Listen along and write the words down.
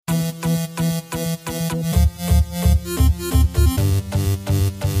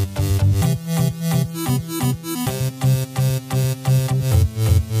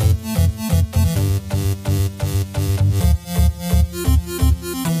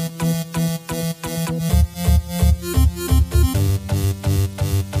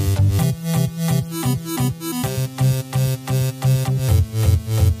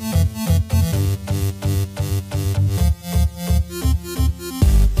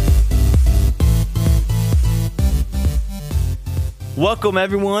Welcome,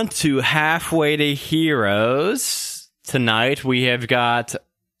 everyone, to Halfway to Heroes. Tonight, we have got...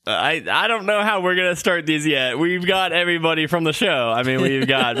 I don't know how we're going to start these yet. We've got everybody from the show. I mean, we've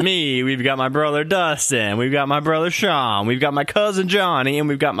got me, we've got my brother Dustin, we've got my brother Sean, we've got my cousin Johnny, and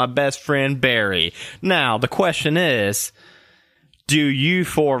we've got my best friend Barry. Now, the question is, do you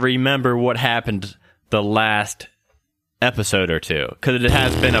four remember what happened the last episode or two? Because it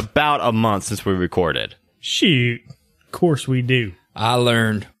has been about a month since we recorded. Shoot. Of course we do. I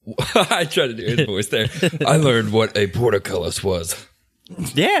learned, I tried to do his voice there. I learned what a portcullis was.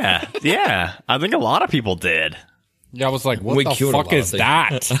 Yeah. I think a lot of people did. Yeah, I was like, what the fuck is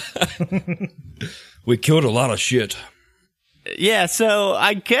that? We killed a lot of shit. Yeah, so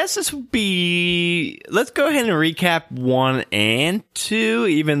I guess this would be... Let's go ahead and recap 1 and 2,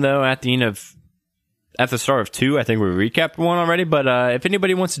 even though at the start of 2, I think we recapped 1 already. But if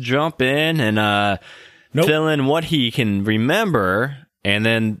anybody wants to jump in and fill in what he can remember, and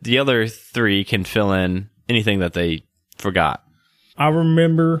then the other 3 can fill in anything that they forgot. I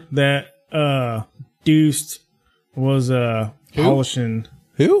remember that Deuced was polishing...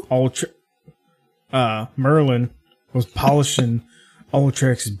 Who? Merlin was polishing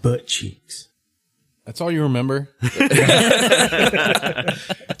Ultrex's butt cheeks. That's all you remember? It's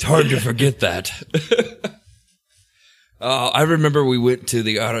hard to forget that. I remember we went to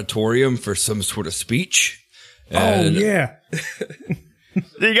the auditorium for some sort of speech. Oh, yeah.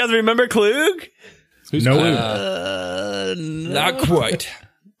 Do you guys remember Klug? No. Not quite.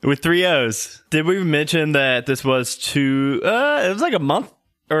 With 3 O's. Did we mention that this was it was like a month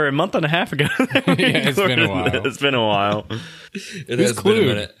or a month and a half ago? It's been a while. It's been a while. It has been a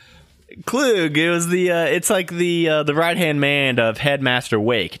minute. Klug, it was it's like the right-hand man of Headmaster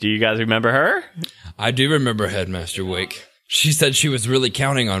Wake. Do you guys remember her? I do remember Headmaster Wake. She said she was really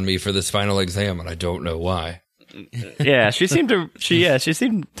counting on me for this final exam, and I don't know why. Yeah, she seemed to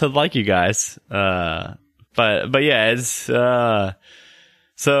like you guys. But yeah, it's so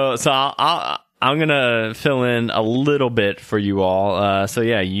I'm gonna fill in a little bit for you all. So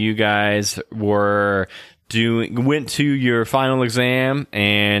yeah, you guys went to your final exam,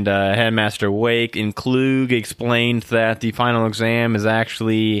 and Headmaster Wake and Klug explained that the final exam is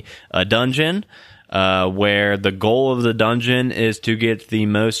actually a dungeon, where the goal of the dungeon is to get the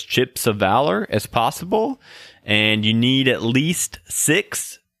most chips of valor as possible, and you need at least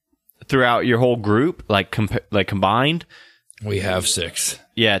 6 throughout your whole group, like combined. We have 6.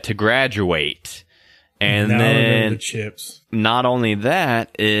 Yeah, to graduate. And now then the chips. Not only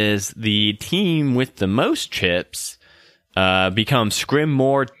that, is the team with the most chips becomes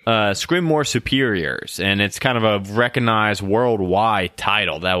Scrimmore Superiors, and it's kind of a recognized worldwide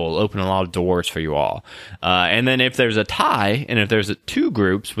title that will open a lot of doors for you all. And then if there's a tie, and if there's 2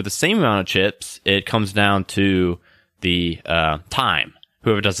 groups with the same amount of chips, it comes down to the time.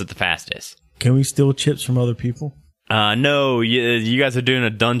 Whoever does it the fastest. Can we steal chips from other people? No, you guys are doing a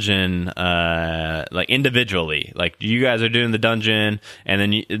dungeon, like individually. Like you guys are doing the dungeon, and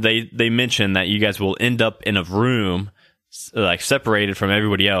then they mention that you guys will end up in a room, like separated from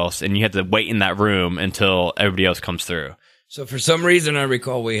everybody else, and you have to wait in that room until everybody else comes through. So for some reason, I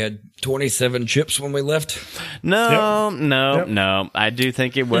recall we had 27 chips when we left. No. I do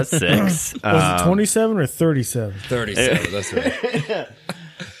think it was 6. Was it 27 or 37? 37, that's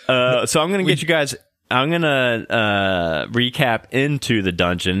right. So I'm going to get you guys... I'm going to recap into the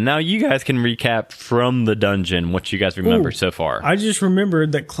dungeon. Now you guys can recap from the dungeon what you guys remember so far. I just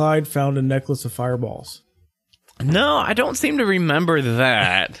remembered that Clyde found a necklace of fireballs. No, I don't seem to remember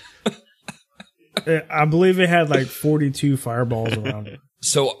that. I believe it had like 42 fireballs around it.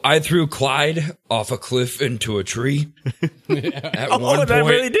 So I threw Clyde off a cliff into a tree. At one point. That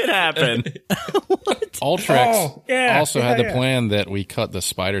really did happen. Ultrex also had the plan that we cut the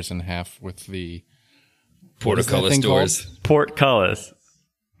spiders in half with the portcullis doors. Portcullis.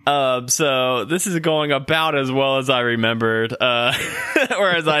 So this is going about as well as I remembered, or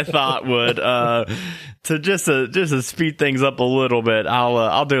as I thought would. To just to speed things up a little bit,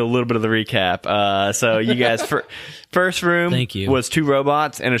 I'll do a little bit of the recap. So you guys, first room was 2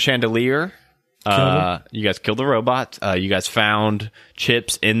 robots and a chandelier. You guys killed the robots. You guys found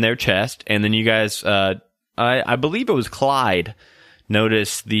chips in their chest, and then you guys, I believe it was Clyde,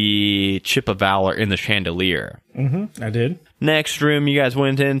 noticed the chip of valor in the chandelier. I did. Next room you guys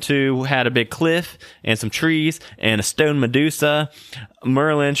went into had a big cliff and some trees and a stone Medusa.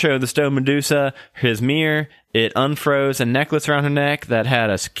 Merlin showed the stone Medusa his mirror. It unfroze a necklace around her neck that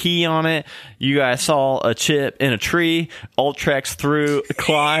had a key on it. You guys saw a chip in a tree. Ultrex threw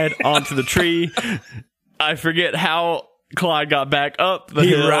Clyde onto the tree. I forget how Clyde got back up the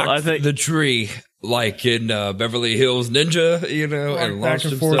hill. Rocked I think the tree like in Beverly Hills Ninja, and launched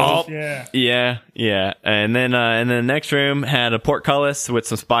himself. Yeah. And then the next room had a portcullis with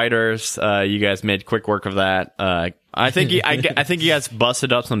some spiders. You guys made quick work of that. I think you guys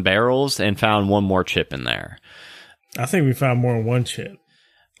busted up some barrels and found one more chip in there. I think we found more than one chip.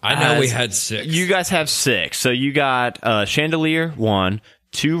 I know we had 6. You guys have 6. So you got chandelier 1,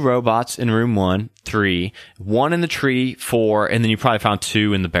 2 robots in room 1, 3, 1 in the tree 4, and then you probably found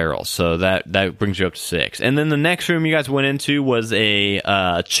 2 in the barrels. So that brings you up to 6. And then the next room you guys went into was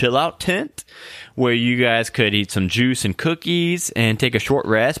a chill out tent where you guys could eat some juice and cookies and take a short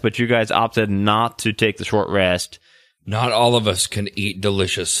rest, but you guys opted not to take the short rest. Not all of us can eat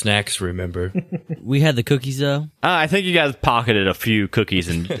delicious snacks, remember? We had the cookies, though. I think you guys pocketed a few cookies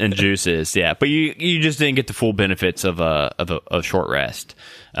and juices, yeah. But you just didn't get the full benefits of a short rest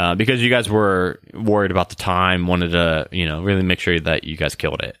because you guys were worried about the time, wanted to really make sure that you guys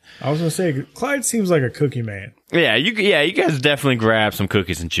killed it. I was gonna say Clyde seems like a cookie man. Yeah, you guys definitely grabbed some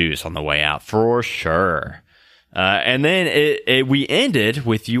cookies and juice on the way out for sure. And then we ended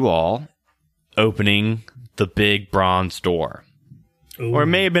with you all opening the big bronze door. Ooh. Or it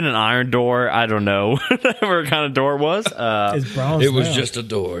may have been an iron door. I don't know whatever kind of door it was. It's bronze. It was just a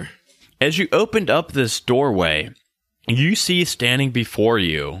door. As you opened up this doorway, you see standing before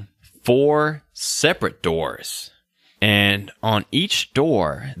you 4 separate doors. And on each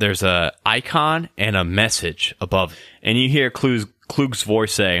door, there's a icon and a message above. And you hear Klug's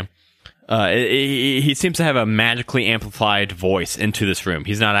voice say, he seems to have a magically amplified voice into this room.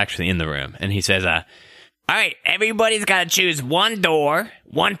 He's not actually in the room. And he says, all right, everybody's got to choose one door,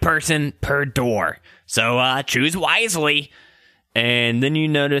 one person per door. So choose wisely. And then you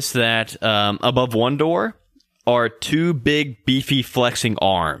notice that above one door are 2 big, beefy, flexing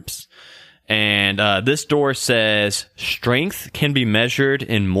arms. And this door says, strength can be measured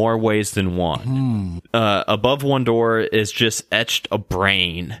in more ways than one. Above one door is just etched a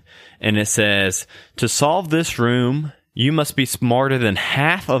brain. And it says, to solve this room, you must be smarter than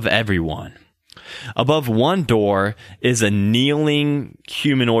half of everyone. Above one door is a kneeling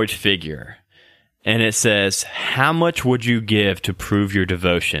humanoid figure. And it says, how much would you give to prove your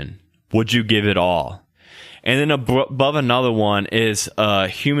devotion? Would you give it all? And then above another one is a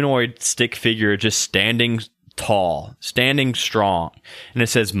humanoid stick figure just standing tall, standing strong. And it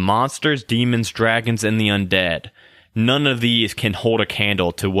says, monsters, demons, dragons, and the undead. None of these can hold a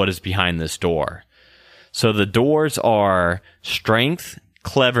candle to what is behind this door. So the doors are strength,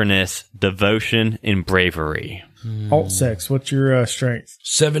 cleverness, devotion, and bravery. Alt sex, what's your strength?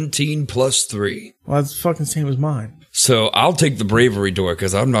 17 plus 3. Well, that's fucking same as mine. So I'll take the bravery door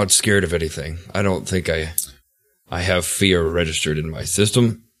because I'm not scared of anything. I don't think I have fear registered in my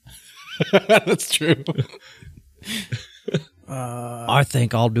system. That's true. I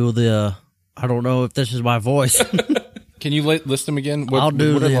think I'll do the... I don't know if this is my voice. Can you list them again? What are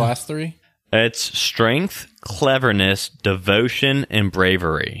the last 3? It's strength, cleverness, devotion, and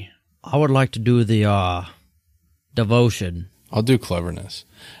bravery. I would like to do the devotion. I'll do cleverness.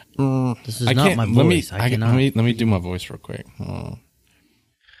 This is not my voice. Let me do my voice real quick.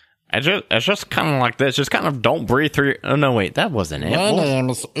 It's just kind of like this. Just kind of don't breathe through. Oh, no, wait. That wasn't it. My name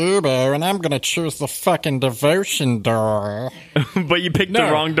is Uber, and I'm going to choose the fucking devotion door. But you picked the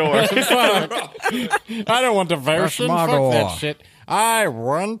wrong door. Fuck. I don't want devotion. Fuck that shit. I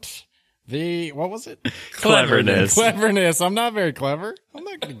want the... What was it? Cleverness. Cleverness. I'm not very clever. I'm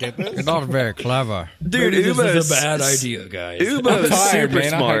not going to get this. You're not very clever. Dude, Uber is a bad idea, guys. Uber is super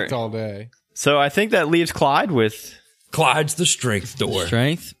smart. I hiked all day. So I think that leaves Clyde with... Clyde's the strength door.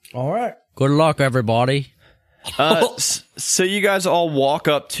 Strength. All right. Good luck, everybody. So you guys all walk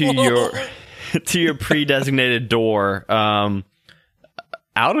up to your pre-designated door. Out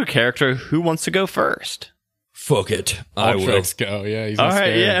of character, who wants to go first? Fuck it. I will. Let's go. Yeah, he's all right.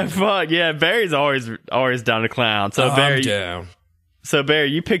 scared. Yeah, fuck. Yeah, Barry's always down to clown. So Barry, I'm down. So Barry,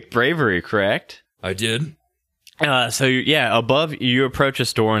 you picked bravery, correct? I did. So yeah, above you approach a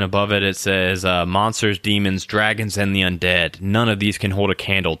store, and above it says monsters, demons, dragons, and the undead. None of these can hold a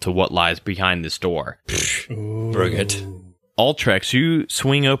candle to what lies behind this door. Bring it. Ultrex, you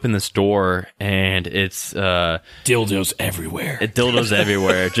swing open this door, and it's dildos everywhere. Dildos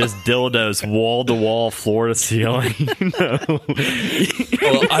everywhere, just dildos, wall to wall, floor to ceiling.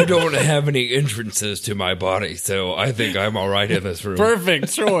 Well, I don't have any entrances to my body, so I think I'm all right in this room.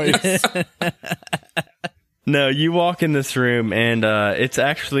 Perfect choice. No, you walk in this room, and it's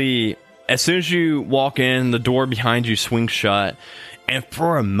actually, as soon as you walk in, the door behind you swings shut, and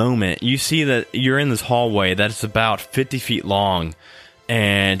for a moment, you see that you're in this hallway that is about 50 feet long,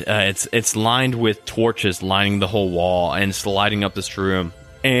 and it's lined with torches lining the whole wall, and it's lighting up this room.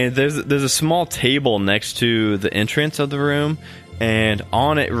 And there's a small table next to the entrance of the room, and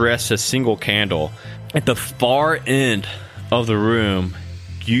on it rests a single candle. At the far end of the room,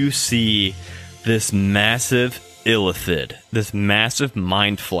 you see this massive illithid, this massive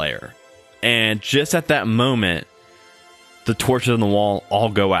mind flayer. And just at that moment, the torches on the wall all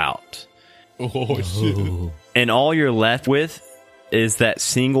go out. Oh, shit. And all you're left with is that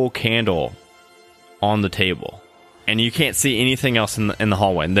single candle on the table. And you can't see anything else in the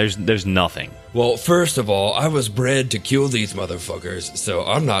hallway. And there's nothing. Well, first of all, I was bred to kill these motherfuckers, so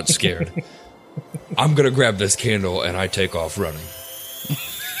I'm not scared. I'm gonna grab this candle and I take off running.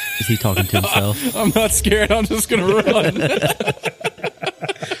 Is he talking to himself? I'm not scared. I'm just gonna run.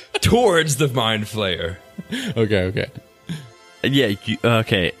 Towards the mind flayer. Okay. Yeah,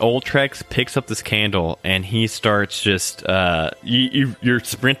 okay. Ultrex picks up this candle and he starts just, you're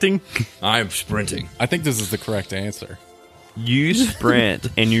sprinting? I'm sprinting. I think this is the correct answer. You sprint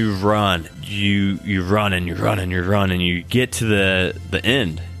and you run. You run and you run and you run and you get to the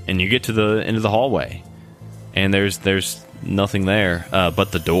end. And you get to the end of the hallway. And there's nothing there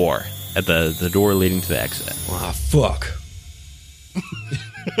but the door. At the door leading to the exit. Ah, fuck.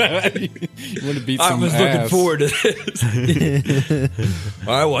 You want to beat I some was ass. looking forward to this.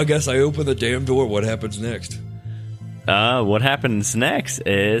 All right, well, I guess I open the damn door. What happens next? What happens next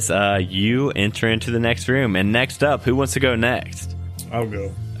is you enter into the next room. And next up, who wants to go next? I'll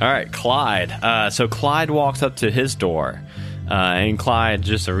go. All right, Clyde. So Clyde walks up to his door. And Clyde,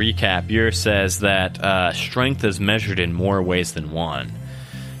 just a recap, yours says that strength is measured in more ways than one.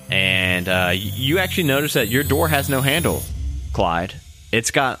 And you actually notice that your door has no handle, Clyde.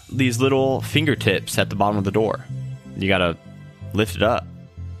 It's got these little fingertips at the bottom of the door. You gotta lift it up.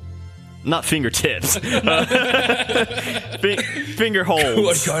 Not fingertips. Finger holes.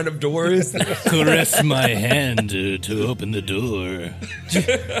 What kind of door is this? Caress my hand to open the door.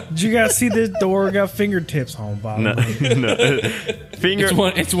 Did you guys see this door got fingertips on, Bob? No. Finger.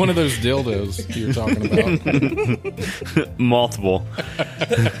 It's one of those dildos you're talking about. Multiple.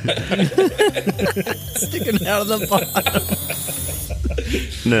 Sticking out of the bottom.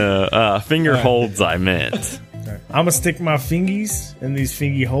 No, finger holds I meant. I'm gonna stick my fingies in these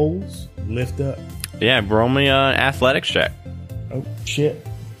fingy holes. Lift up. Yeah, roll me an athletics check. Oh shit!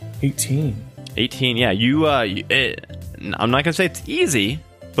 18. 18. Yeah, I'm not gonna say it's easy,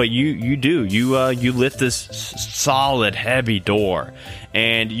 but you do. You lift this solid, heavy door,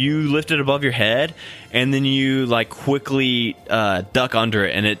 and you lift it above your head, and then you like quickly duck under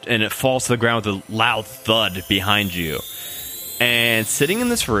it, and it falls to the ground with a loud thud behind you. And sitting in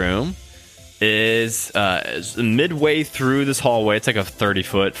this room is midway through this hallway. It's like a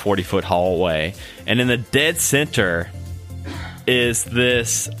 30-foot, 40-foot hallway. And in the dead center is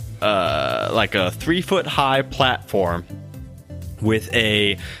this like a 3-foot high platform with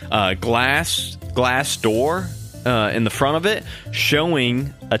a glass door in the front of it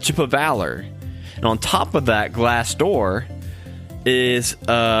showing a chip of valor. And on top of that glass door is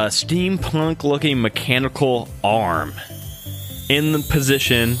a steampunk-looking mechanical arm in the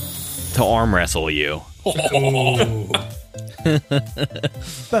position to arm wrestle you.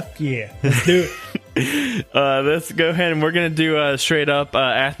 Fuck yeah. Let's do it. Let's go ahead and we're going to do straight up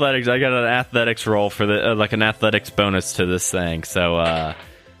athletics. I got an athletics roll for the like an athletics bonus to this thing. So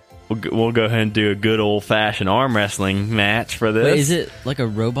we'll go ahead and do a good old fashioned arm wrestling match for this. Wait, is it like a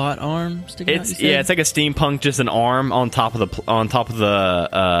robot arm sticking out? It's like a steampunk, just an arm on top of the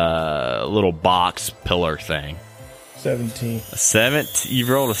little box pillar thing. 17. You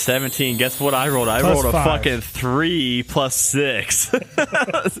rolled a 17. Guess what I rolled? I Plus rolled a 5. fucking 3 plus 6.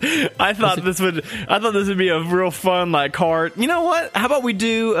 I thought this would be a real fun like card. You know what? How about we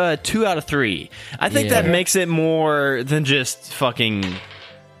do 2 out of 3? I think that makes it more than just fucking.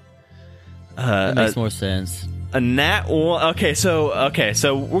 That makes more sense. A nat one. Okay,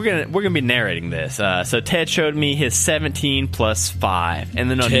 so we're gonna be narrating this. So Ted showed me his 17 plus 5,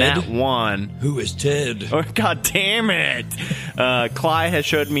 and then a Ted? nat 1. Who is Ted? Oh, God damn it! Clyde has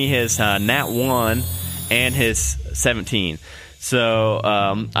showed me his nat 1 and his 17. So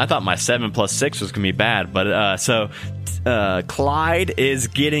I thought my 7 plus 6 was gonna be bad, but Clyde is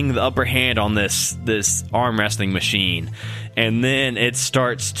getting the upper hand on this arm wrestling machine, and then it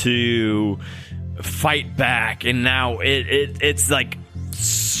starts to fight back, and now it's like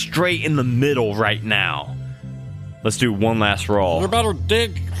straight in the middle right now. Let's do one last roll. You better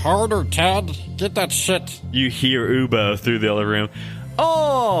dig harder, Ted. Get that shit. You hear Ubo through the other room.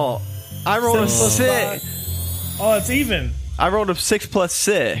 Oh, I rolled a 6. Oh, it's even. I rolled a 6 plus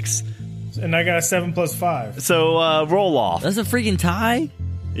 6. And I got a 7 plus 5. So roll off. That's a freaking tie?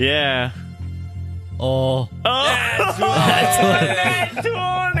 Yeah. Oh. Oh, that's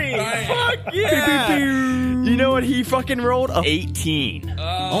Yeah. You know what he fucking rolled? A 18.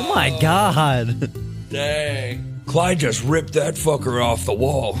 Oh my god. Dang. Clyde just ripped that fucker off the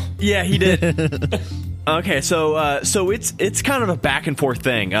wall. Yeah, he did. Okay, so it's kind of a back and forth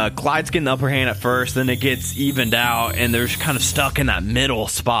thing. Clyde's getting the upper hand at first, then it gets evened out, and they're kind of stuck in that middle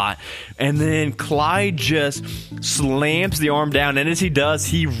spot. And then Clyde just slams the arm down, and as he does,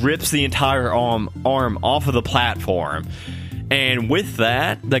 he rips the entire arm off of the platform. And with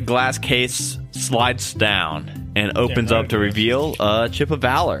that, the glass case slides down and opens up to reveal a Chip of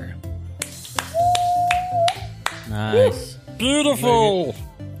Valor. Nice. Beautiful.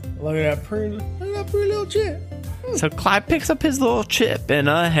 Look at that pretty little chip. So Clyde picks up his little chip and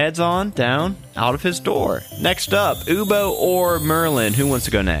heads on down out of his door. Next up, Ubo or Merlin. Who wants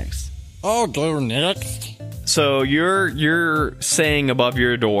to go next? I'll go next. So your saying above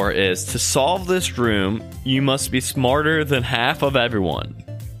your door is, to solve this room, you must be smarter than half of everyone.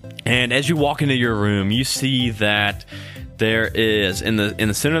 And as you walk into your room, you see that there is in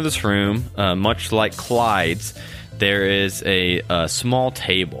the center of this room, much like Clyde's, there is a small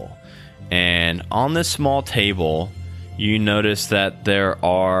table. And on this small table, you notice that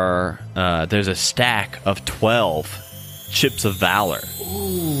there's a stack of 12 Chips of Valor.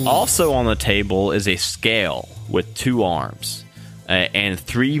 Ooh. Also on the table is a scale with 2 arms and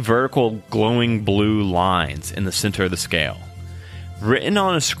 3 vertical glowing blue lines in the center of the scale. Written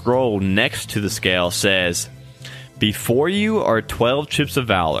on a scroll next to the scale says, "Before you are 12 Chips of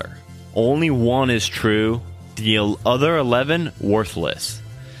Valor. Only 1 is true. The other 11 worthless.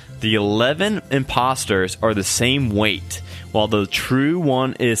 The 11 imposters are the same weight, while the true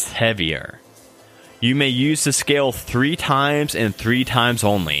one is heavier. You may use the scale 3 times and 3 times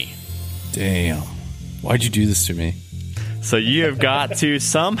only." Damn. Why'd you do this to me? So you have got to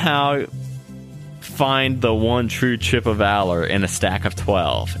somehow find the one true Chip of Valor in a stack of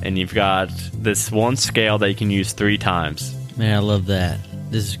 12. And you've got this one scale that you can use 3 times. Man, I love that.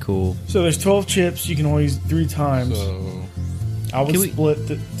 This is cool. So there's 12 chips. You can only use 3 times. So I would split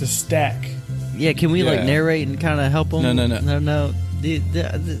the stack. Yeah, can we like narrate and kind of help him? No.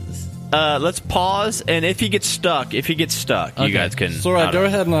 Let's pause, and if he gets stuck, you guys can. So go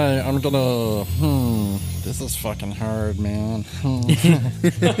ahead and I'm gonna. This is fucking hard, man.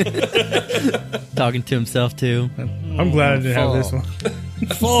 Talking to himself too. I'm glad I didn't have this one.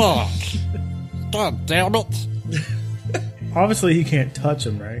 Fuck! God damn it! Obviously, he can't touch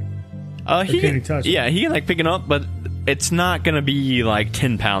him, right? He can touch him? Yeah, he can like pick him up, but it's not gonna be like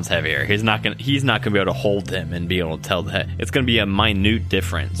 10 pounds heavier. He's not gonna be able to hold him and be able to tell that. It's gonna be a minute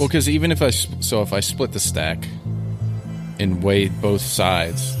difference. Well, because even if I split the stack and weigh both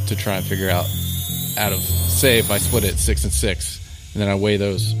sides to try and figure out of, say if I split it 6 and 6, and then I weigh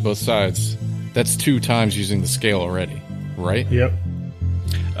those both sides, that's 2 times using the scale already, right? Yep.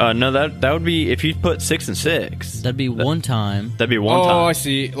 No, that would be if you put 6 and 6. That'd be 1 time. That'd be 1 time. Oh, I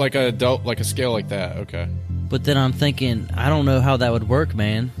see. Like a scale like that. Okay. But then I'm thinking, I don't know how that would work,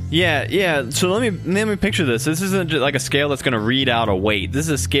 man. Yeah. So let me picture this. This isn't just like a scale that's going to read out a weight. This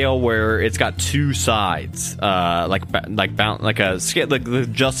is a scale where it's got 2 sides, like a scale, like the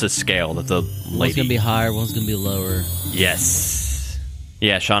justice scale that the lady. One's gonna be higher, one's gonna be lower. Yes.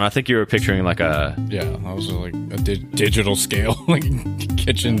 Yeah, Sean. I think you were picturing like a. Yeah, I was like a digital scale, like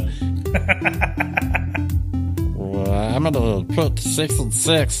kitchen. I'm gonna put 6 and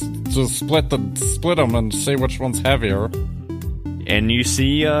 6 to split them and see which one's heavier. And you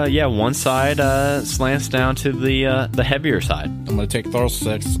see, one side slants down to the heavier side. I'm gonna take those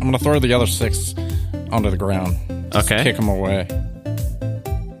 6. I'm gonna throw the other 6 onto the ground. Just okay. Kick them away.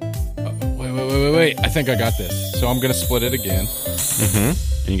 Wait. I think I got this. So I'm gonna split it again.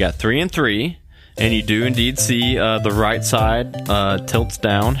 Mm-hmm. And you got 3 and 3. And you do indeed see the right side tilts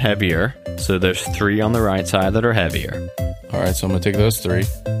down heavier. So there's 3 on the right side that are heavier. All right, so I'm going to take those 3.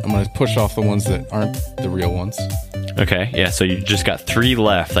 I'm going to push off the ones that aren't the real ones. Okay, yeah, so you just got 3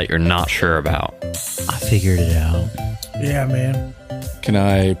 left that you're not sure about. I figured it out. Yeah, man. Can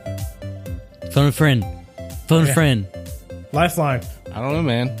I... Phone a friend. Lifeline. I don't know,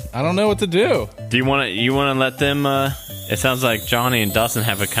 man. I don't know what to do. Do you want to let them... It sounds like Johnny and Dustin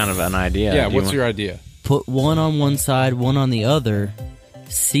have a kind of an idea. Yeah, what's your idea? Put 1 on one side, 1 on the other.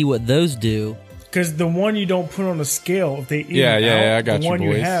 See what those do. Because the one you don't put on the scale, if they even yeah, I got the you, one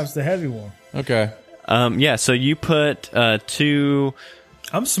boys. you have is the heavy one. Okay. Yeah, so you put 2...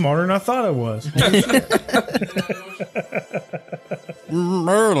 I'm smarter than I thought I was.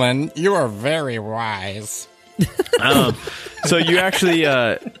 Merlin, you are very wise. So you actually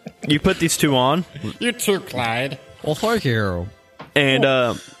you put these 2 on. You too, Clyde. Well, thank you. And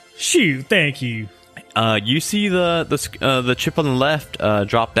Shoot, thank you. You see the chip on the left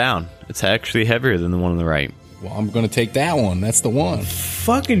drop down. It's actually heavier than the one on the right. Well, I'm going to take that one. That's the one.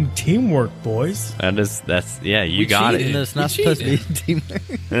 Fucking teamwork, boys. You got it. No, it's not supposed to be teamwork.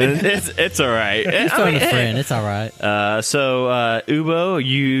 It's all right. It's on a friend. It's all right. So Ubo,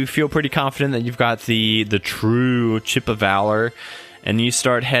 you feel pretty confident that you've got the true chip of valor, and you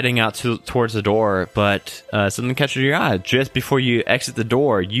start heading out towards the door. But something catches your eye. Just before you exit the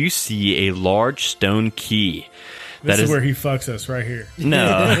door, you see a large stone key. This is where he fucks us, right here.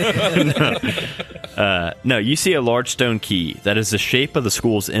 No, you see a large stone key that is the shape of the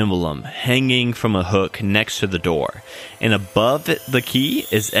school's emblem hanging from a hook next to the door. And above the key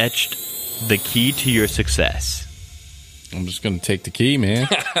is etched the key to your success. I'm just going to take the key, man.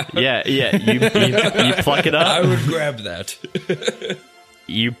 Yeah, you pluck it up. I would grab that.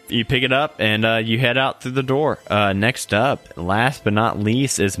 You pick it up and you head out through the door. Next up, last but not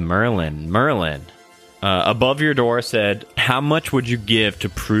least, is Merlin. Merlin. Above your door said, how much would you give to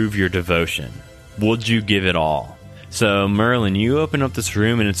prove your devotion? Would you give it all? So, Merlin, you open up this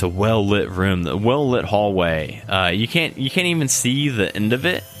room, and it's a well-lit room, a well-lit hallway. You can't even see the end of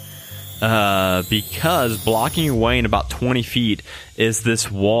it, because blocking your way in about 20 feet is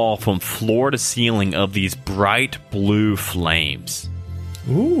this wall from floor to ceiling of these bright blue flames.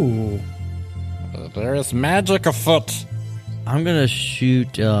 Ooh. There is magic afoot. I'm gonna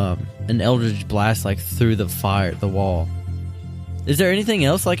shoot an Eldritch Blast through the wall. Is there anything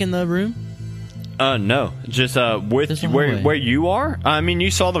else in the room? No, just with where you are. I mean,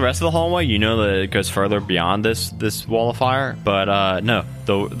 you saw the rest of the hallway. You know that it goes further beyond this wall of fire. But no,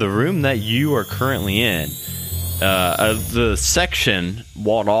 the room that you are currently in, the section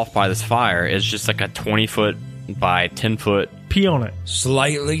walled off by this fire is just like a 20-foot by 10-foot. Pee on it.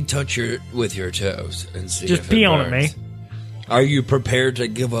 Slightly touch it with your toes and see Just if pee it on it, burns. man. Are you prepared to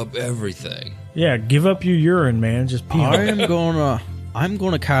give up everything? Yeah, give up your urine, man. Just pee on it. I'm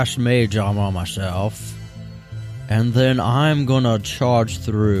gonna cast Mage Armor on myself, and then I'm gonna charge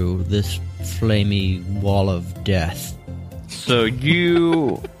through this flamey wall of death. So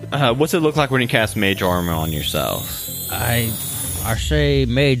you, what's it look like when you cast Mage Armor on yourself? I say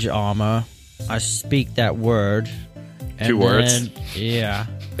Mage Armor. I speak that word. And 2 words. Yeah.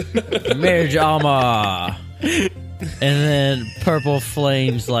 Mage Armor. And then purple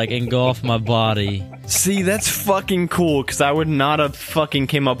flames engulf my body. See, that's fucking cool, because I would not have fucking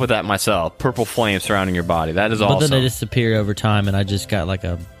came up with that myself. Purple flames surrounding your body. That is awesome. But then they disappear over time, and I just got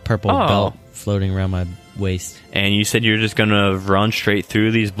a purple belt floating around my waist. And you said you're just going to run straight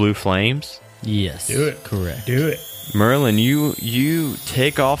through these blue flames? Yes. Do it. Correct. Do it. Merlin, you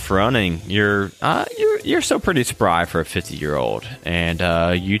take off running. You're so pretty spry for a 50-year-old,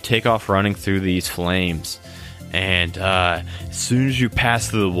 and you take off running through these flames. And as soon as you pass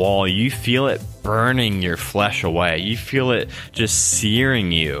through the wall, you feel it burning your flesh away. You feel it just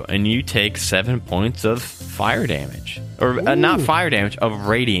searing you, and you take 7 points of fire damage, or not fire damage, of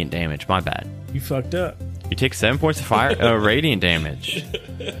radiant damage. My bad. You fucked up. You take 7 points of fire radiant damage,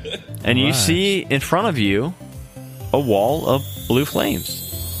 and you see in front of you a wall of blue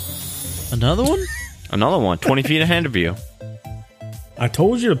flames. Another one? Another one, 20 feet ahead of you. I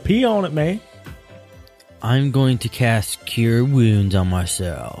told you to pee on it, man. I'm going to cast Cure Wounds on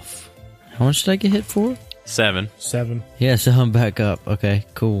myself. How much did I get hit for? 7. 7. Yeah, so I'm back up. Okay,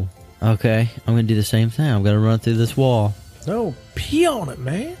 cool. Okay, I'm going to do the same thing. I'm going to run through this wall. No, pee on it,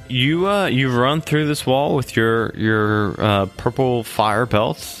 man. You run through this wall with your purple fire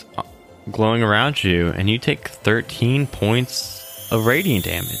belts glowing around you, and you take 13 points of radiant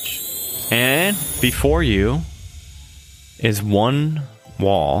damage. And before you is one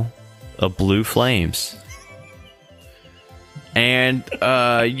wall of blue flames. And,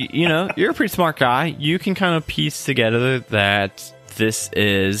 you're a pretty smart guy. You can kind of piece together that this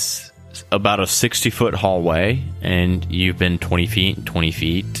is about a 60-foot hallway, and you've been 20 feet and 20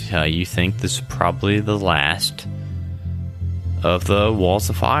 feet. You think this is probably the last of the walls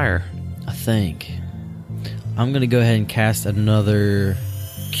of fire. I think. I'm going to go ahead and cast another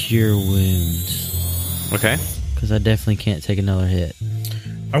Cure Wounds. Okay. Because I definitely can't take another hit.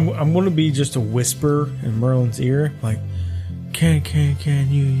 I'm going to be just a whisper in Merlin's ear, can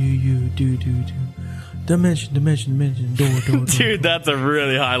you do dimension door. Dude, that's a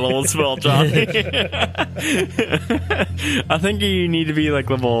really high level spell, Johnny. I think you need to be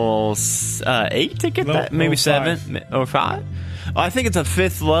level 8 to get that, maybe 7 or 5. I think it's a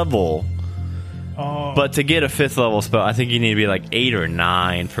 5th level. But to get a 5th level spell, I think you need to be 8 or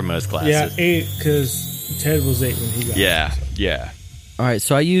 9 for most classes. Yeah, 8, because Ted was 8 when he got it. Yeah. Alright,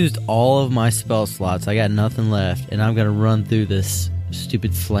 so I used all of my spell slots. I got nothing left, and I'm going to run through this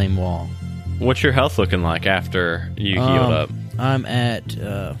stupid flame wall. What's your health looking like after you healed up? I'm at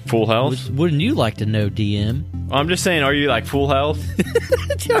Full health? Wouldn't you like to know, DM? I'm just saying, are you like full health?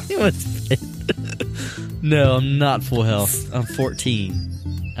 Johnny was No, I'm not full health. I'm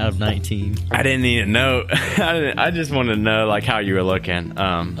 14 out of 19. I didn't need to know. I just wanted to know like how you were looking.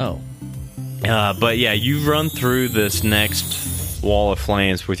 But yeah, you run through this next wall of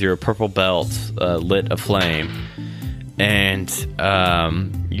flames with your purple belt lit aflame, and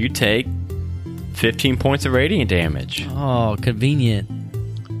you take 15 points of radiant damage. Oh, convenient.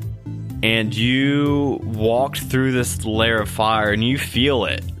 And you walked through this layer of fire, and you feel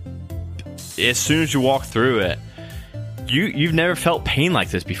it. As soon as you walk through it, you've never felt pain like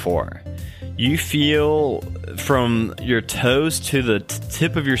this before. You feel from your toes to the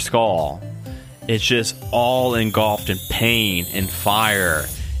tip of your skull, it's just all engulfed in pain and fire.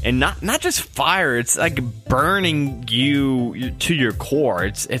 And not just fire, it's like burning you to your core.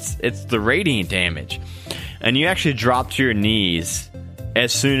 It's the radiant damage. And you actually drop to your knees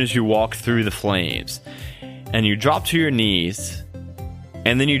as soon as you walk through the flames. And you drop to your knees,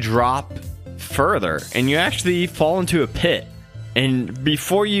 and then you drop further, and you actually fall into a pit. And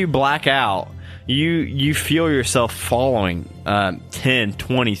before you black out, you feel yourself falling 10,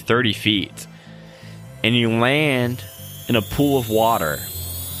 20, 30 feet. And you land in a pool of water.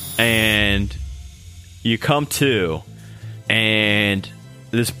 And you come to, and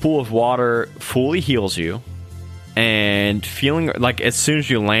this pool of water fully heals you. And feeling like as soon as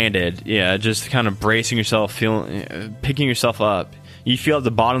you landed, just kind of bracing yourself, picking yourself up, you feel at the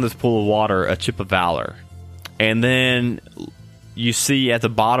bottom of this pool of water a chip of valor. And then you see at the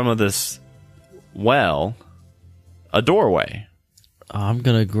bottom of this well a doorway. I'm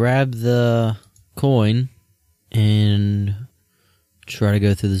going to grab the coin and try to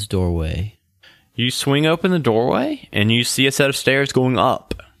go through this doorway. You swing open the doorway, and you see a set of stairs going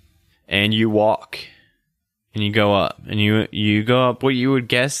up. And you walk, and you go up. And you go up what you would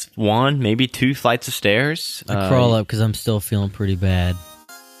guess 1, maybe 2 flights of stairs. I crawl up because I'm still feeling pretty bad.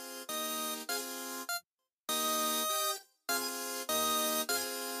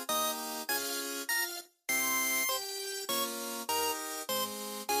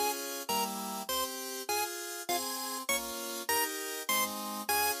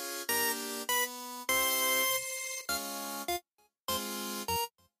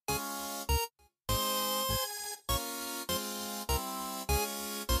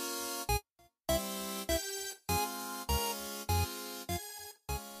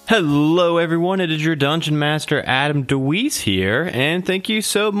 Hello everyone, it is your Dungeon Master Adam DeWeese here, and thank you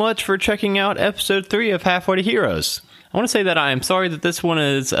so much for checking out episode 3 of Halfway to Heroes. I want to say that I am sorry that this one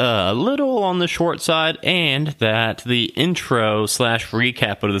is a little on the short side, and that the intro /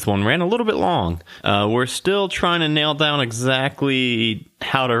 recap of this one ran a little bit long. We're still trying to nail down exactly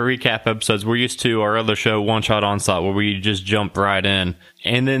how to recap episodes. We're used to our other show, One Shot Onslaught, where we just jump right in.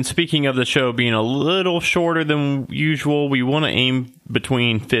 And then speaking of the show being a little shorter than usual, we want to aim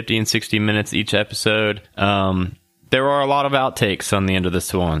between 50 and 60 minutes each episode. There are a lot of outtakes on the end of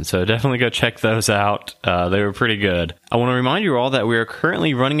this one, so definitely go check those out. They were pretty good. I want to remind you all that we are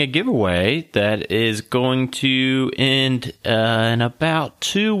currently running a giveaway that is going to end in about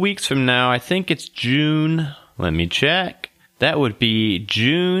 2 weeks from now. I think it's June. Let me check. That would be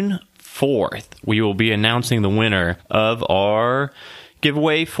June 4th. We will be announcing the winner of our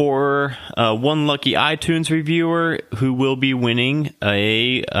giveaway for one lucky iTunes reviewer who will be winning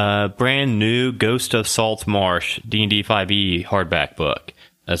a brand new Ghost of Saltmarsh D&D 5e hardback book.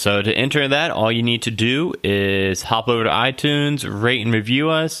 So to enter that, all you need to do is hop over to iTunes, rate and review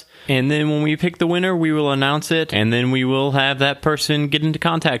us, and then when we pick the winner, we will announce it, and then we will have that person get into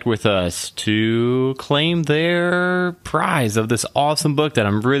contact with us to claim their prize of this awesome book that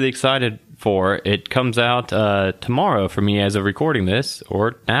I'm really excited for. It comes out tomorrow for me as of recording this,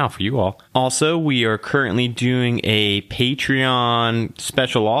 or now for you all. Also, we are currently doing a Patreon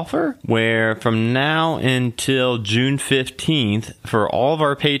special offer where from now until June 15th, for all of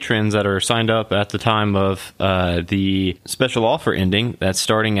our patrons that are signed up at the time of the special offer ending, that's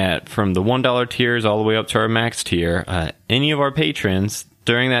starting at from the $1 tiers all the way up to our max tier, any of our patrons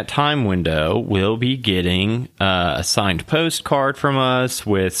during that time window will be getting a signed postcard from us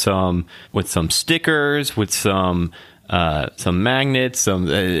with some stickers, with some magnets,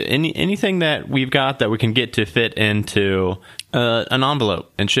 anything that we've got that we can get to fit into an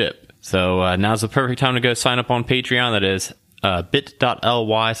envelope and ship. So now's the perfect time to go sign up on Patreon. That is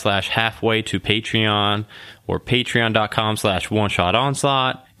bit.ly/halfway to Patreon, or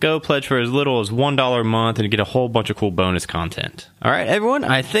patreon.com/OneShotOnslaught. Go pledge for as little as $1 a month and get a whole bunch of cool bonus content. All right, everyone,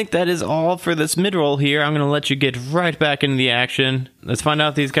 I think that is all for this mid-roll here. I'm going to let you get right back into the action. Let's find out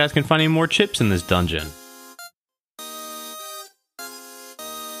if these guys can find any more chips in this dungeon.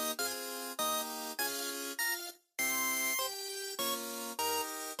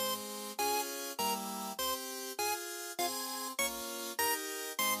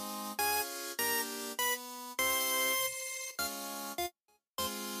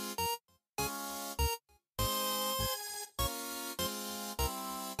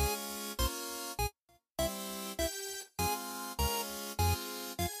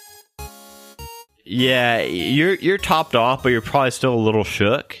 Yeah, you're topped off, but you're probably still a little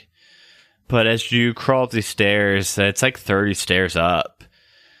shook. But as you crawl up these stairs, it's like 30 stairs up.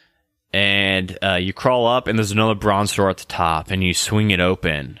 And you crawl up, and there's another bronze door at the top, and you swing it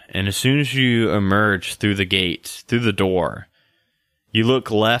open. And as soon as you emerge through the gate, through the door, you look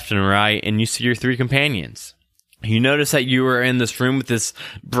left and right, and you see your 3 companions. You notice that you are in this room with this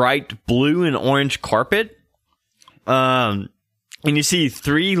bright blue and orange carpet. And you see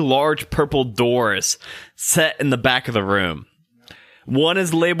 3 large purple doors set in the back of the room. One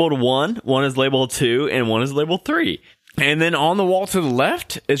is labeled 1, one is labeled 2, and one is labeled 3. And then on the wall to the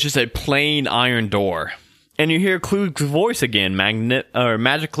left is just a plain iron door. And you hear Klug's voice again,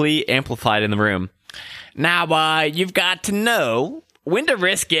 magically amplified in the room. Now, you've got to know when to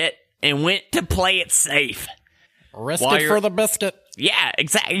risk it and when to play it safe. Risk it for the biscuit. Yeah,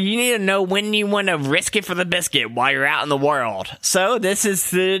 exactly. You need to know when you want to risk it for the biscuit while you're out in the world. So this is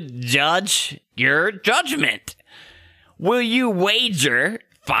to judge your judgment. Will you wager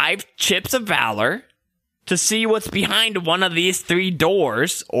 5 chips of valor to see what's behind one of these 3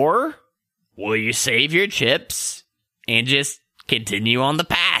 doors, or will you save your chips and just continue on the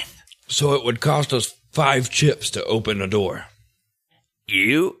path? So it would cost us 5 chips to open a door.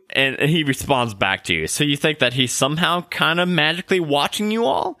 And he responds back to you. So you think that he's somehow kind of magically watching you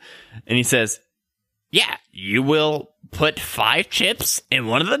all? And he says, yeah, you will put 5 chips in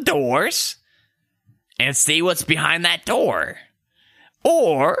one of the doors and see what's behind that door.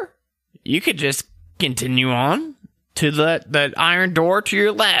 Or you could just continue on to the iron door to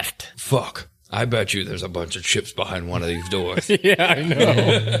your left. Fuck. I bet you there's a bunch of chips behind one of these doors. Yeah, I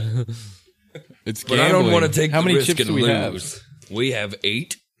know. It's But I don't gambling. want to take How the many risk chips and do we have? lose. We have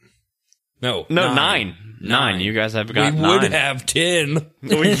 8. No, 9. 9. You guys have got we 9. would have 10.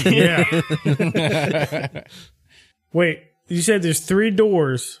 Yeah. Wait, you said there's 3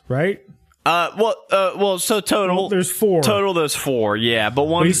 doors, right? So total. Well, there's 4. Total, there's 4, yeah. But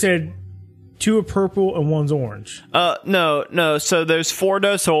one. But you said 2 are purple and 1's orange. No. So there's 4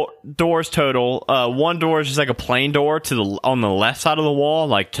 doors total. One door is just like a plain door on the left side of the wall,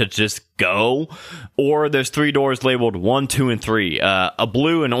 like to just go. Or there's 3 doors labeled 1, 2, and 3. A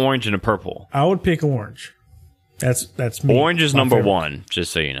blue, an orange, and a purple. I would pick orange. That's me. Orange is My number favorite. 1,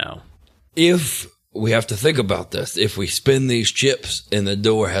 just so you know. If we have to think about this, if we spin these chips and the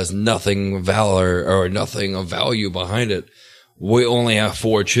door has nothing valor or nothing of value behind it, we only have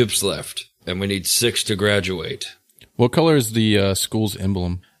 4 chips left. And we need 6 to graduate. What color is the school's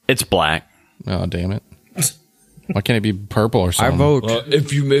emblem? It's black. Oh, damn it. Why can't it be purple or I something? vote. Well,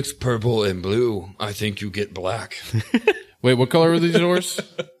 if you mix purple and blue, I think you get black. Wait, what color are these doors?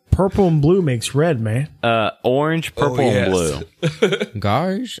 Purple and blue makes red, man. Orange, purple, and blue.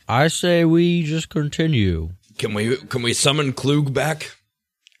 Guys, I say we just continue. Can we summon Klug back?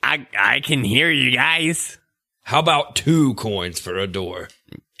 I can hear you guys. How about 2 coins for a door?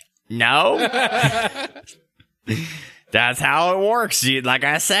 No. That's how it works. Like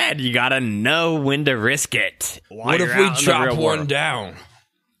I said, you gotta know when to risk it. What if we chop one down?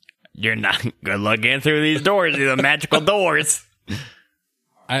 You're not good looking through these doors. These are magical doors.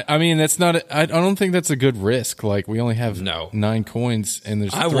 I mean, that's not. I don't think that's a good risk. Like, we only have 9 coins, and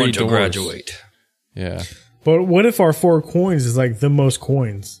there's 3 I want to doors. graduate. Yeah. But what if our 4 coins is like the most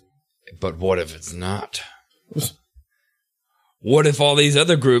coins? But what if it's not? What if all these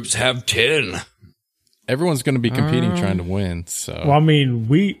other groups have 10? Everyone's going to be competing, trying to win. So, Well, I mean,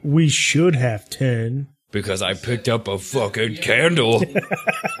 we should have 10. Because I picked up a fucking candle.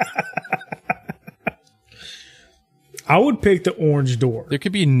 I would pick the orange door. there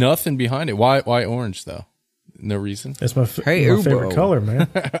could be nothing behind it. Why orange though? No reason. That's my, Hey, my Ubo. favorite color, man.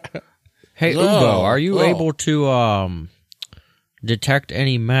 Hey, No. Ubo, are you Oh. able to detect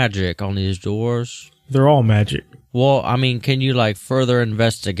any magic on these doors? They're all magic. Well, I mean, can you like further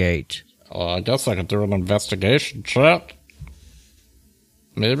investigate? I guess I could do an investigation check.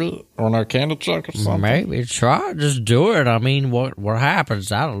 Maybe. Or an arcana check or something. Maybe try, just do it. I mean, what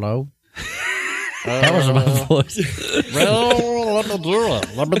happens? I don't know. That was my voice. Well, let me do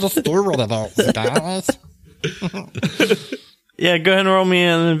it. Let me just do one of those, guys. Yeah, go ahead and roll me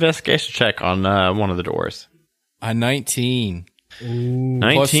an investigation check on one of the doors. 19. 19.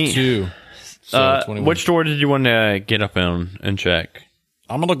 Plus 2. So 21. Which door did you want to get up on and check?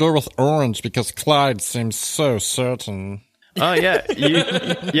 I'm going to go with orange because Clyde seems so certain. Oh yeah,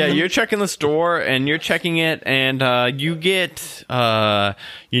 you're checking this door and you're checking it, and you get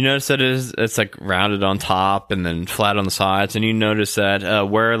you notice that it's like rounded on top and then flat on the sides, and you notice that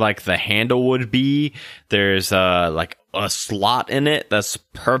where like the handle would be, there's like a slot in it that's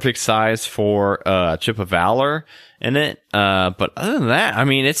perfect size for Chip of Valor in it. But other than that, I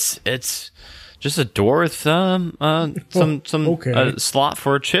mean, it's just a door with some Okay. slot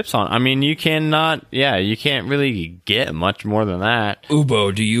for chips on. I mean, you can't really get much more than that.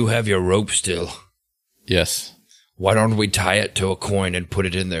 Ubo, do you have your rope still? Yes. Why don't we tie it to a coin and put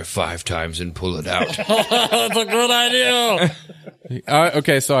it in there 5 times and pull it out? That's a good idea.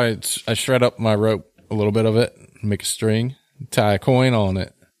 Okay, so I shred up my rope, a little bit of it, make a string, tie a coin on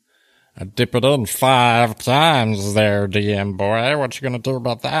it. I dip it in 5 times there, DM boy. What you going to do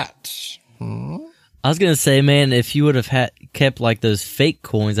about that? I was gonna say, man, if you would have kept like those fake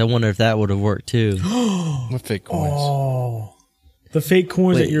coins, I wonder if that would have worked too. What fake coins? Oh, the fake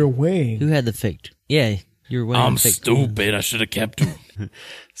coins Wait. that you're weighing. Who had the fake? Yeah, you're weighing I'm fake stupid. I should have kept them.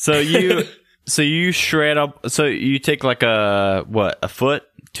 So you shred up. So you take like a foot,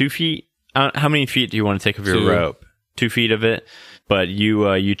 2 feet. How many feet do you want to take of your 2. rope? 2 feet of it. But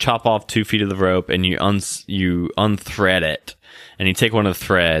you chop off 2 feet of the rope and you unthread it. And you take one of the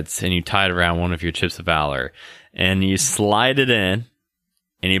threads and you tie it around one of your Chips of Valor, and you slide it in,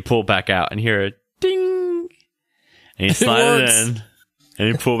 and you pull it back out, and you hear a ding. And you slide it in, and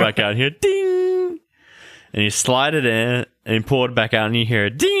you pull it back out, and you hear ding. And you slide it in, and you pull it back out, and you hear a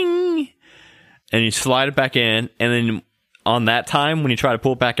ding. And you slide it back in, and then on that time when you try to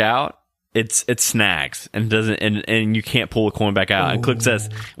pull it back out, it snags and doesn't, and you can't pull the coin back out. And Click says,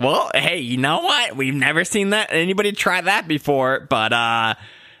 "Well, hey, you know what? We've never seen that anybody try that before. But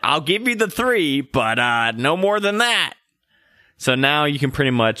I'll give you the 3, but no more than that." So now you can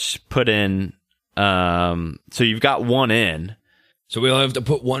pretty much put in. So you've got 1 in. So we'll have to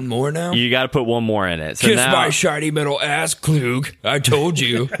put 1 more now? You got to put 1 more in it. So Kiss now, my shiny metal ass, Klug. I told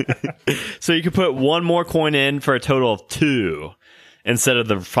you. so you can put 1 more coin in for a total of 2 instead of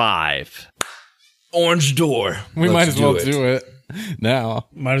the 5. Orange door. We Let's might as well it. do it now.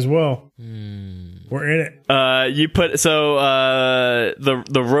 Might as well. We're in it. You put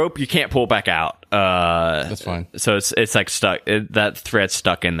the rope you can't pull back out. That's fine. So it's like stuck. That thread's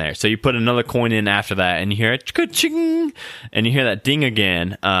stuck in there. So you put another coin in after that, and you hear it ching, and you hear that ding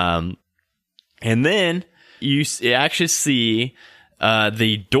again. And then you actually see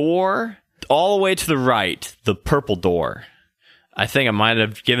the door all the way to the right, the purple door. I think I might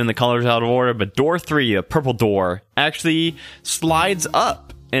have given the colors out of order, but door 3, a purple door, actually slides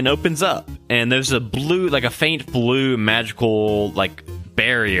up and opens up, and there's a blue, like a faint blue magical like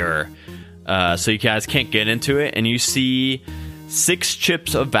barrier, so you guys can't get into it, and you see 6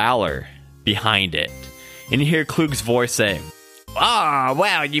 Chips of Valor behind it, and you hear Klug's voice say, "Ah,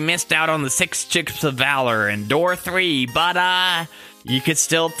 well, you missed out on the 6 Chips of Valor in door 3, but you could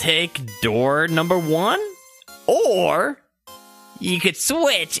still take door number 1, or you could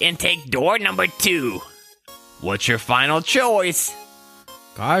switch and take door number 2. What's your final choice?"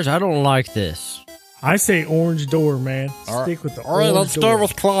 Guys, I don't like this. I say orange door, man. All Stick with the All right, orange let's door. start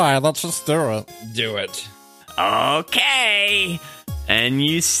with Clyde. Let's just do it. Do it. Okay. And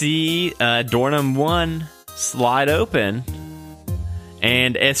you see door number 1 slide open.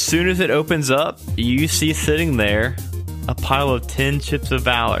 And as soon as it opens up, you see sitting there a pile of 10 Chips of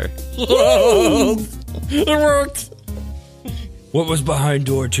Valor. It worked. What was behind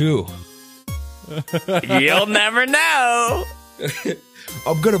door 2? You'll never know.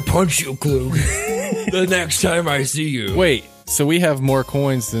 I'm gonna punch you, Klug. The next time I see you. Wait, so we have more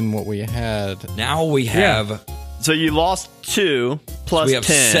coins than what we had. Now we have So you lost 2 plus we have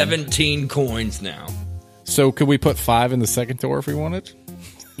 10. 17 coins now. So could we put 5 in the second door if we wanted?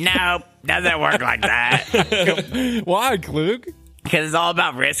 No, doesn't work like that. Why, Klug? Because it's all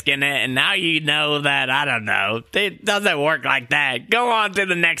about risking it, and now you know that, I don't know, it doesn't work like that. Go on to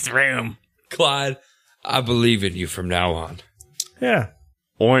the next room. Clyde, I believe in you from now on. Yeah.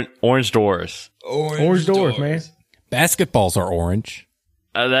 Orange doors. Orange doors, man. Basketballs are orange.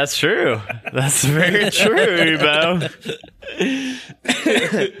 That's true. That's very true, Bo.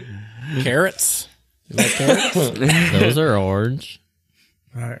 Carrots? Is that carrots? Those are orange.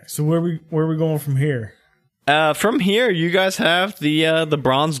 All right. So where we going from here? From here, you guys have the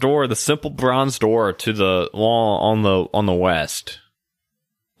bronze door, the simple bronze door to the wall on the west.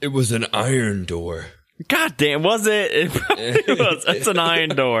 It was an iron door. God damn, was it? It probably was. It's an iron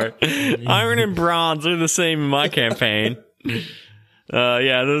door. Iron and bronze are the same in my campaign.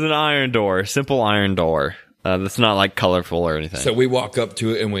 Yeah, there's an iron door, simple iron door. That's not like colorful or anything. So we walk up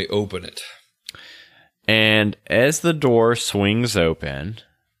to it and we open it. And as the door swings open,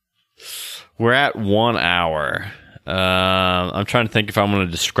 we're at 1 hour. I'm trying to think if I want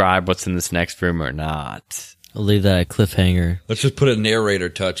to describe what's in this next room or not. I'll leave that at cliffhanger. Let's just put a narrator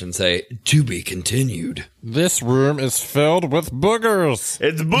touch and say, to be continued. This room is filled with boogers.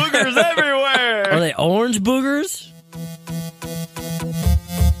 It's boogers everywhere! Are they orange boogers?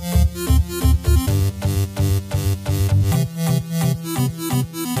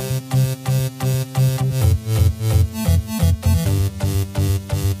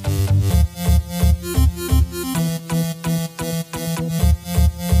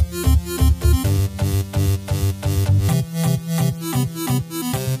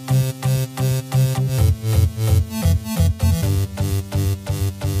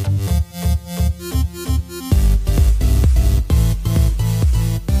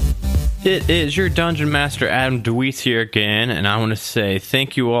 It is your Dungeon Master Adam DeWeese here again, and I want to say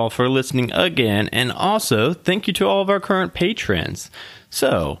thank you all for listening again, and also thank you to all of our current patrons.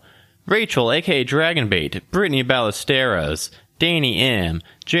 So, Rachel, aka Dragonbait, Brittany Ballesteros, Danny M,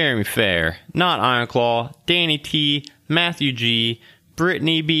 Jeremy Fair, Not Ironclaw, Danny T, Matthew G,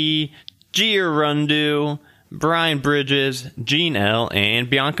 Brittany B, Giarundu, Brian Bridges, Gene L, and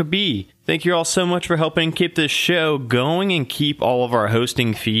Bianca B. Thank you all so much for helping keep this show going and keep all of our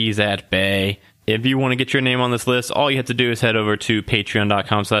hosting fees at bay. If you want to get your name on this list, all you have to do is head over to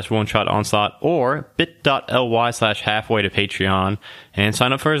patreon.com/oneshotonslaught or bit.ly/halfway to Patreon and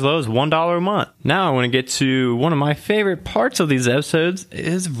sign up for as low as $1 a month. Now I want to get to one of my favorite parts of these episodes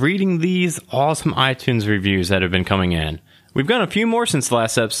is reading these awesome iTunes reviews that have been coming in. We've gotten a few more since the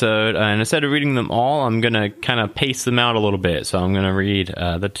last episode, and instead of reading them all, I'm going to kind of pace them out a little bit. So I'm going to read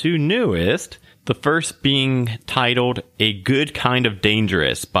the two newest. The first being titled A Good Kind of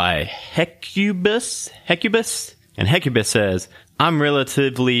Dangerous by Hecubus. And Hecubus says, I'm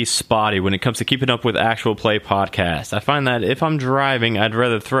relatively spotty when it comes to keeping up with actual play podcasts. I find that if I'm driving, I'd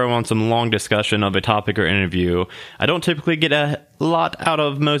rather throw on some long discussion of a topic or interview. I don't typically get a lot out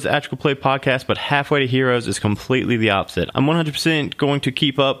of most actual play podcasts, but Halfway to Heroes is completely the opposite. I'm 100% going to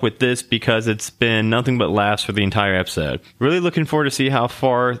keep up with this because it's been nothing but laughs for the entire episode. Really looking forward to see how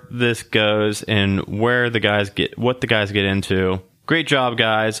far this goes and what the guys get into. Great job,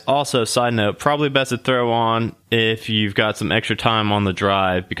 guys. Also, side note, probably best to throw on if you've got some extra time on the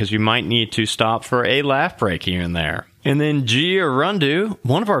drive because you might need to stop for a laugh break here and there. And then Giarundu,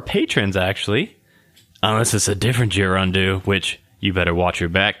 one of our patrons actually, unless it's a different Giarundu, which you better watch your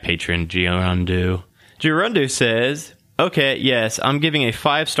back, patron Giarundu. Giarundu says, okay, yes, I'm giving a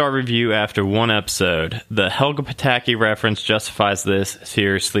 5-star review after one episode. The Helga Pataki reference justifies this,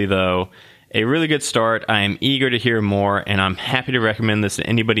 seriously though. A really good start. I am eager to hear more, and I'm happy to recommend this to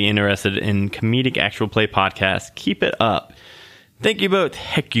anybody interested in comedic actual play podcasts. Keep it up. Thank you both,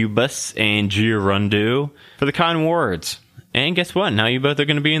 Hecubus and Giarundu, for the kind words. And guess what? Now you both are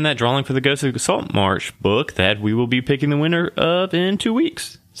going to be in that Drawing for the Ghost of Saltmarsh book that we will be picking the winner of in 2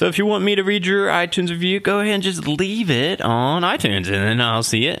 weeks. So if you want me to read your iTunes review, go ahead and just leave it on iTunes, and then I'll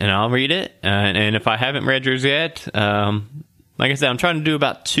see it, and I'll read it. And if I haven't read yours yet, like I said, I'm trying to do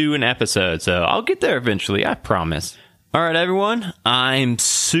about 2 an episode, so I'll get there eventually, I promise. All right, everyone, I'm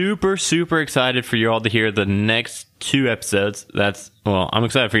super, super excited for you all to hear the next 2 episodes. I'm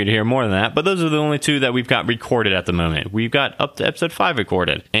excited for you to hear more than that, but those are the only 2 that we've got recorded at the moment. We've got up to episode 5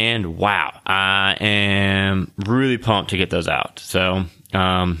 recorded, and wow, I am really pumped to get those out. So,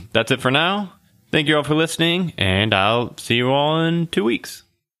 that's it for now. Thank you all for listening, and I'll see you all in 2 weeks.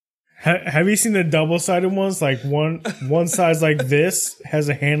 Have you seen the double-sided ones? Like one side's like this, has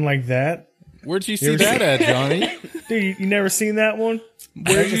a hand like that. Where'd you see that at, Johnny? Dude, you never seen that one?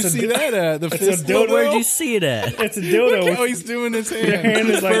 Where'd you see that at? The It's fist a dildo. Where'd you see it at? It's a dildo. Look how he's doing his hand. The hand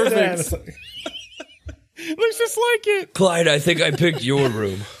is like Perfect. that. It's like, Looks just like it. Clyde, I think I picked your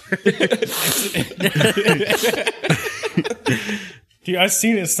room. dude, I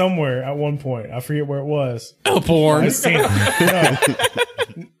seen it somewhere at one point. I forget where it was. Porn. I seen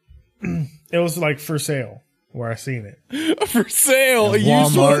it. No. It was like for sale where I seen it. For sale. A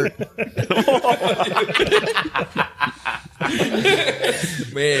used one.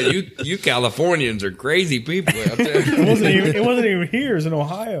 Man, you Californians are crazy people out there. It wasn't even here. It was in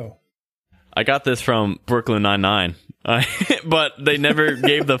Ohio. I got this from Brooklyn Nine-Nine. But they never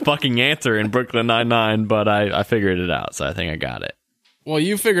gave the fucking answer in Brooklyn Nine-Nine, but I figured it out, so I think I got it. Well,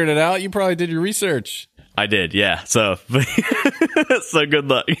 you figured it out. You probably did your research. I did, yeah. So, so good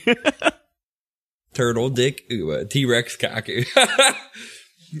luck. Turtle dick, T-Rex cocky.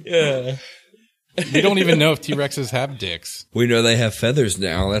 Yeah. We don't even know if T-Rexes have dicks. We know they have feathers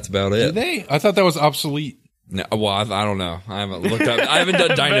now. That's about it. Do they? I thought that was obsolete. No, well, I don't know. I haven't looked up. I haven't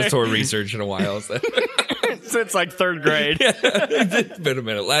done dinosaur research in a while. So. Since like third grade. It's been a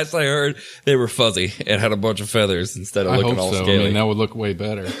minute. Last I heard, they were fuzzy and had a bunch of feathers instead of I looking hope all so. scaly. I mean, that would look way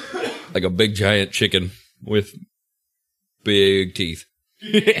better. Like a big giant chicken with big teeth.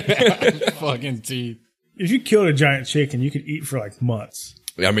 Fucking teeth. If you killed a giant chicken, you could eat for like months.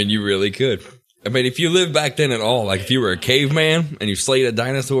 I mean, you really could. I mean, if you lived back then at all, like if you were a caveman and you slayed a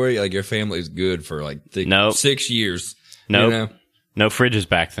dinosaur, like your family's good for like Nope. 6 years. Nope. You know? No fridges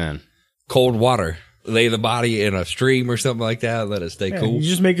back then. Cold water. Lay the body in a stream or something like that. Let it stay Yeah, cool. you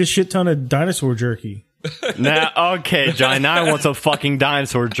just make a shit ton of dinosaur jerky. Now, okay, Johnny, now I want some fucking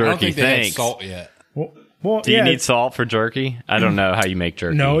dinosaur I don't jerky. think they had Thanks. salt yet. Well, Do you need salt for jerky? I don't know how you make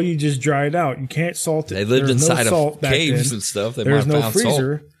jerky. No, you just dry it out. You can't salt it. They lived There's inside no salt of back caves then. and stuff. They There's might have no found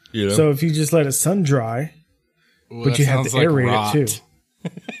freezer. salt. You know? So if you just let it sun dry, Ooh, but that you have to sounds like aerate rot. it too.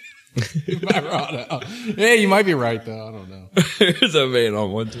 It might rot out. Yeah, you might be right, though. I don't know. There's a man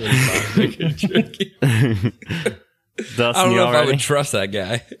on 125 making jerky. Dustin, I don't you know if I already? would trust that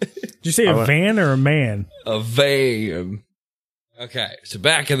guy. Did you say a van or a man? A van. Okay, so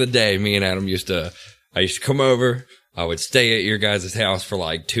back in the day, me and Adam I used to come over. I would stay at your guys' house for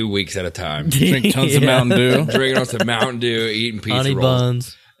like 2 weeks at a time. Drink tons of Mountain Dew. Drinking on some Mountain Dew, eating pizza Honey rolls.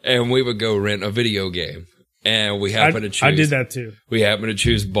 buns. And we would go rent a video game. And we happened to choose. I did that too. We happened to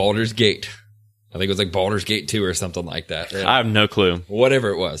choose Baldur's Gate. I think it was like Baldur's Gate 2 or something like that. I have no clue. Whatever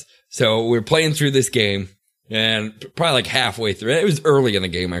it was. So we were playing through this game, and probably like halfway through, it was early in the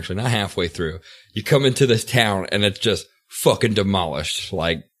game actually, not halfway through. You come into this town and it's just fucking demolished.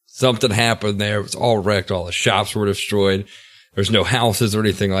 Like something happened there. It was all wrecked. All the shops were destroyed. There's no houses or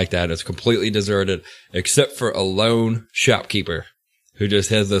anything like that. It's completely deserted except for a lone shopkeeper who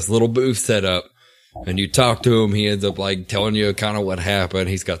just has this little booth set up. And you talk to him, he ends up like telling you kind of what happened.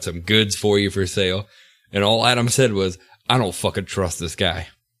 He's got some goods for you for sale. And all Adam said was, I don't fucking trust this guy.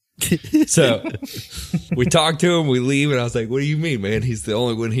 So we talked to him, we leave, and I was like, what do you mean, man? He's the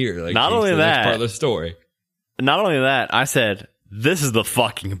only one here. Like, Not he's only the next that- part of the story. Not only that, I said, this is the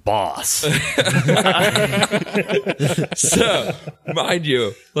fucking boss. So, mind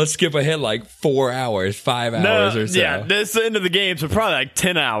you, let's skip ahead like 4 hours, 5 hours or so. Yeah, this end of the game, so probably like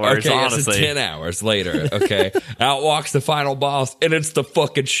 10 hours, Okay, honestly. so 10 hours later, okay. Out walks the final boss, and it's the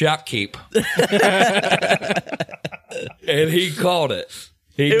fucking shopkeep. And he called it.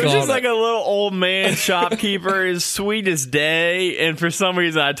 It was just like a little old man shopkeeper, as sweet as day. And for some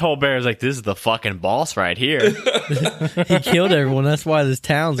reason, I told Bear, I was like, this is the fucking boss right here. He killed everyone. That's why this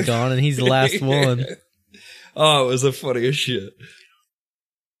town's gone, and he's the last one. Oh, it was the funniest shit.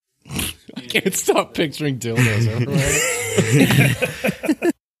 I can't stop picturing dildos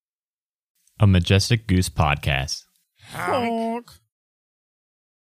everywhere. A Majestic Goose podcast. Honk.